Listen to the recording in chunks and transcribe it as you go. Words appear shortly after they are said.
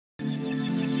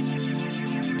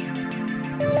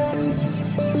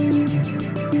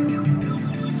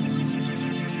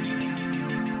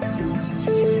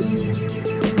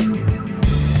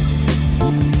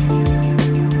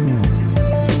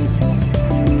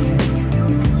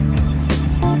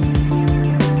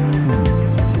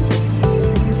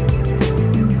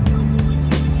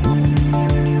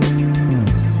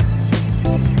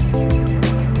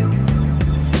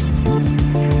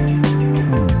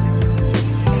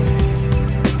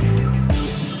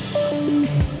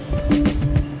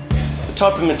The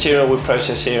type of material we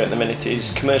process here at the minute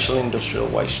is commercial industrial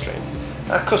waste stream.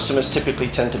 Our customers typically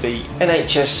tend to be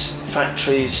NHS,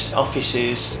 factories,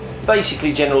 offices,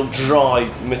 basically general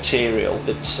dry material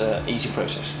that's easy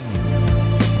process.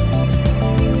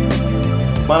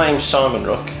 My name's Simon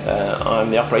Ruck.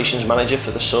 I'm the operations manager for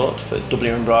the sort for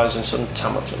Briers and Son,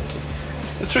 Tamworth.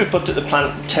 The throughput at the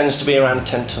plant tends to be around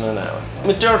 10 tonne an hour.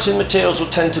 The majority of the materials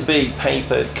will tend to be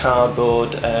paper,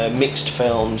 cardboard, mixed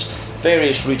films,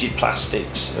 various rigid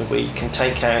plastics. We can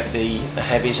take out the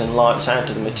heavies and lights out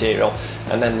of the material,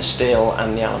 and then the steel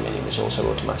and the aluminium is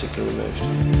also automatically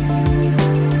removed.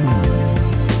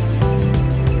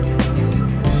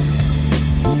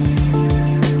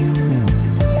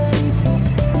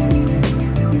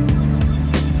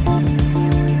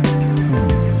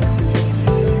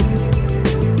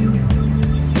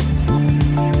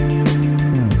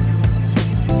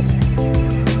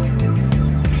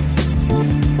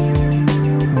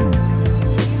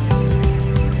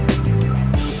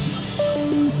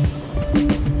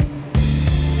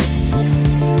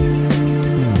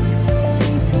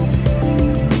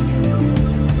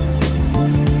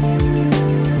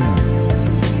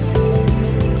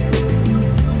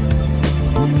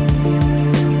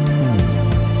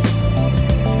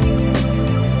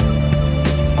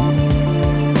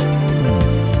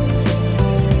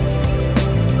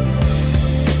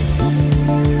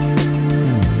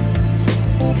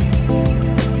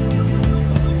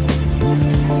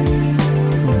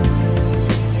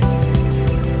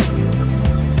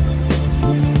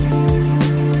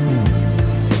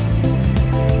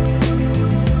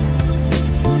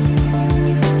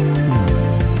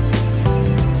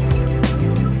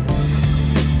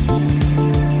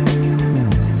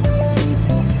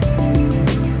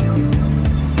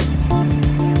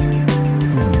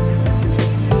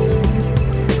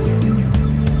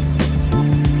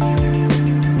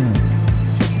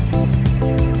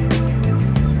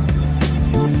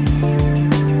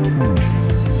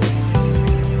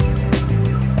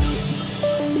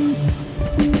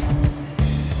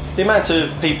 The amount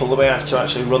of people that we have to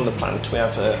actually run the plant, we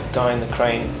have a guy in the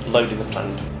crane loading the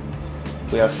plant.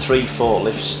 We have 3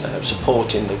 forklifts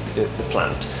supporting the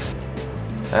plant.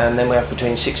 And then we have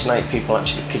between 6 and 8 people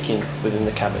actually picking within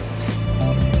the cabin.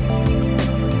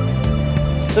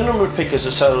 The number of pickers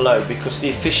are so low because the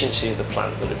efficiency of the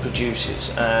plant that it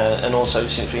produces, and also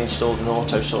since we installed an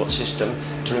Autosort system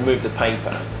to remove the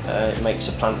paper, it makes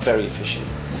the plant very efficient.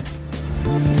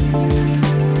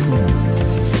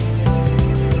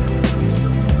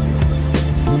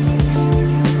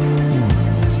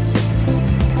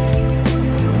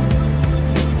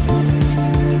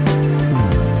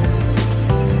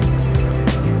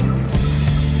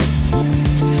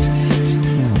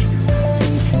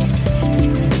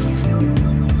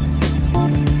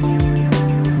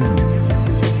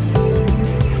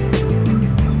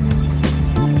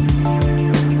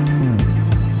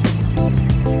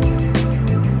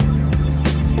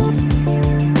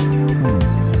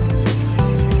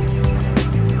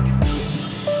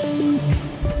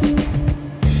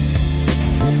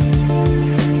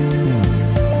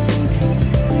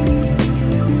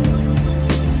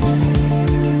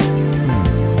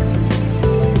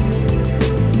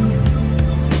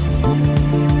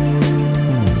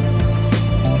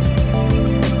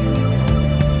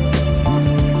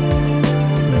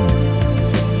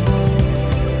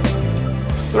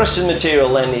 The rest of the material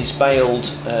then is baled,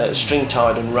 string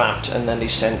tied and wrapped, and then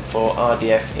is sent for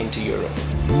RDF into Europe.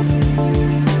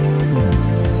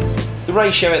 The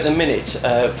ratio at the minute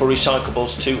for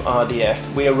recyclables to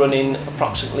RDF, we are running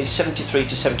approximately 73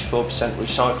 to 74%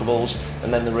 recyclables,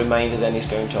 and then the remainder then is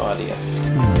going to RDF.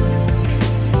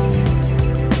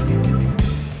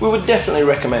 We would definitely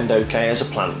recommend OK as a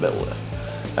plant builder.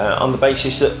 On the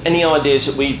basis that any ideas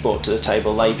that we've brought to the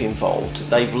table, they've involved.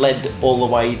 They've led all the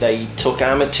way. They took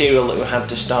our material that we had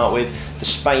to start with, the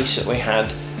space that we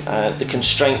had, the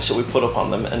constraints that we put up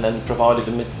on them, and then provided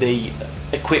them with the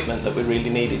equipment that we really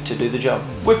needed to do the job.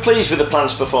 We're pleased with the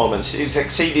plant's performance. It's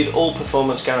exceeded all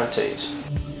performance guarantees.